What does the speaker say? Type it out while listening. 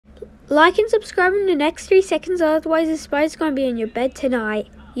Like and subscribe in the next 3 seconds, otherwise the spider's going to be in your bed tonight.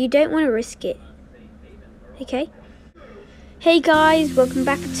 You don't want to risk it. Okay? Hey guys, welcome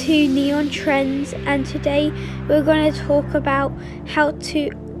back to Neon Trends, and today we're going to talk about how to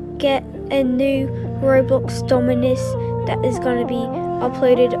get a new Roblox Dominus that is going to be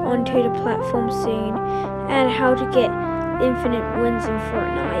uploaded onto the platform soon, and how to get infinite wins in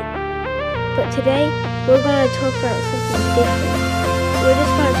Fortnite. But today we're going to talk about something different. We're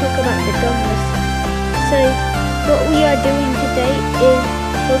just going to talk about the Dominus. So what we are doing today is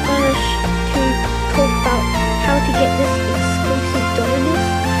we're going to talk about how to get this exclusive Dominus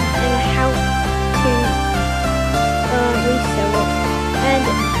and how to resell it, and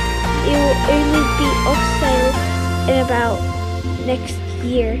it will only be off sale in about next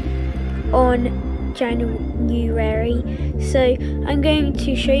year on January. So I'm going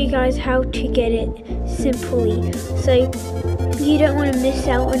to show you guys how to get it simply, so you don't want to miss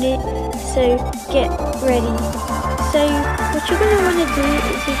out on it. So get ready. So what you're going to want to do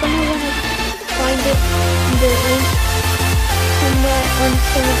is you're going to want to find it in the link somewhere on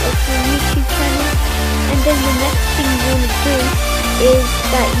someone else's YouTube channel, and then the next thing you want to do is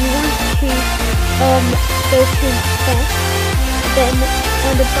that you want to go to inspect. Then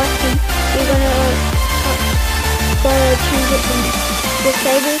on the button you're gonna change it from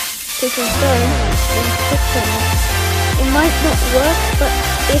disable to confirm, then click on it. It might not work, but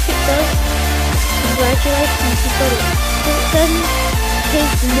if it does, congratulations, you got it. So then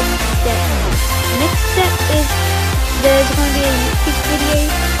here's the next step. The next step is there's going to be a YouTube video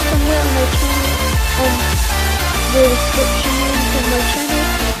somewhere on my channel, on the description link on my channel,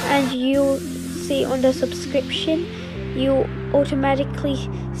 and you'll see on the subscription, you'll automatically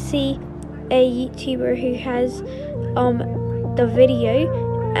see a YouTuber who has the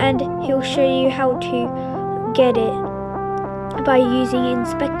video, and he'll show you how to get it by using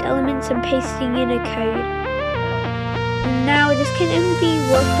inspect elements and pasting in a code. Now this can only be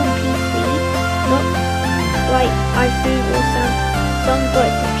worked on PC, not like iPhone or Samsung, but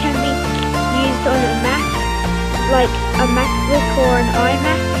it can be used on a Mac, like a MacBook or an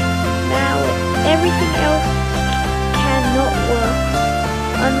iMac. Now everything else cannot work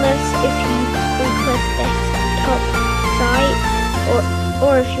unless if you request desktop site,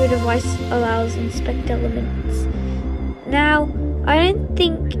 or if your device allows inspect elements. Now I don't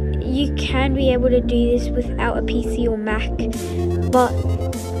think you can be able to do this without a PC or Mac, but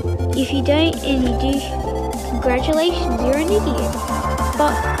if you don't and you do, congratulations, you're an idiot.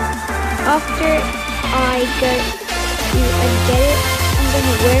 But after I go and get it, I'm going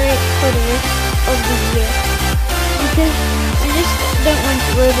to wear it for the rest of the year, because I just don't want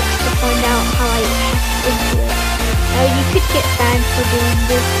Roblox to find out how I hacked into it. Now you could get banned for doing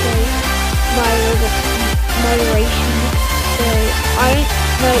this by Roblox moderation, so I don't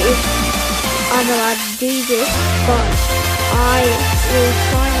know if I'm allowed to do this, but I will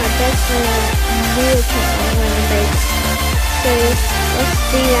try my best when a new account I'm going to make. So let's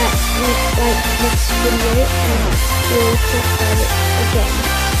do that in next video, and we'll talk about it again.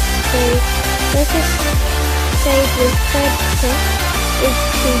 So let's just say the third step is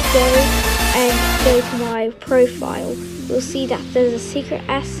to go to my profile. You'll see that there's a secret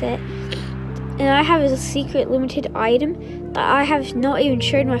asset, and I have a secret limited item that I have not even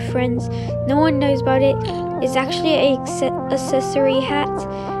showed my friends. No one knows about it. It's actually an accessory hat,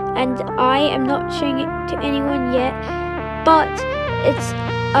 and I am not showing it to anyone yet, but it's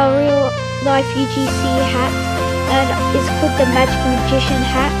a real life UGC hat, and it's called the Magic Magician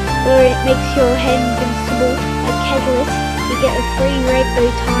hat, where it makes your head invincible like headless. You get a free red bow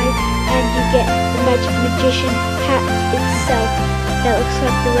tie, and you get the Magic Magician hat itself that looks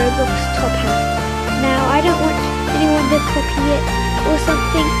like the Roblox top hat. Now I don't want anyone to copy it or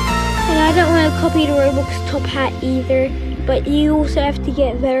something, and I don't want to copy the Roblox top hat either, but you also have to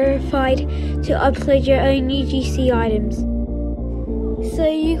get verified to upload your own UGC items. So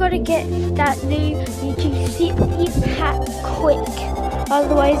you gotta get that new UGC hat quick,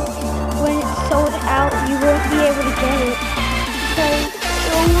 otherwise when it's sold out you won't be able to get it. So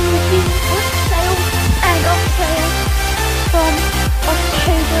it will be on sale and off sale from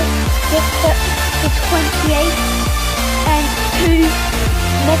October the 28th and to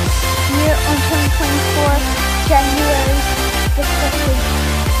next year on 2024 January the 2nd.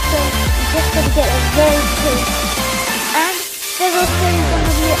 So you just gotta get it very quick. And there's also going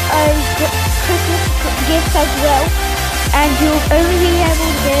to be a Christmas gift as well, and you'll only be able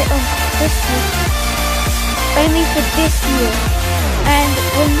to get it on Christmas, only for this year. And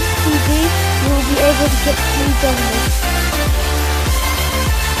when you do, you'll be able to get free Dominus.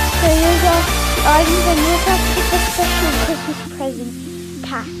 So those are the items, and you also have to get the special Christmas present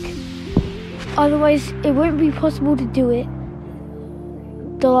pack. otherwise it won't be possible to do it.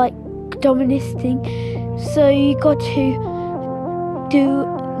 The like Dominus thing. So you got to do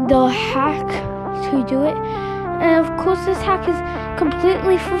the hack to do it. And of course this hack is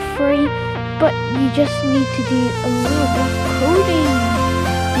completely for free, but you just need to do a little bit of coding,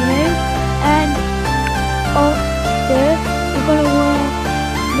 you know? And after, you're gonna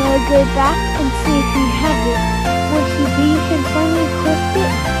wanna go back and see if you have it. Once you do, you can finally click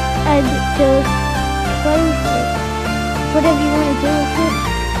it and just play with it. Whatever you wanna do with it.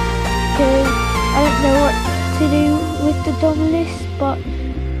 Because I don't know what to do with the Dominus, but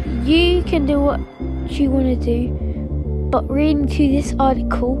you can do what you want to do. But reading to this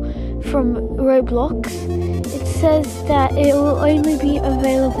article from Roblox, it says that it will only be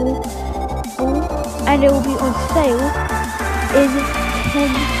available and it will be on sale in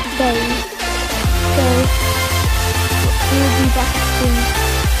 10 days. So we'll be back soon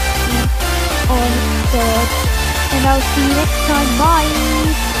on God, and I'll see you next time.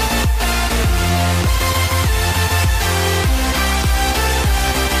 Bye.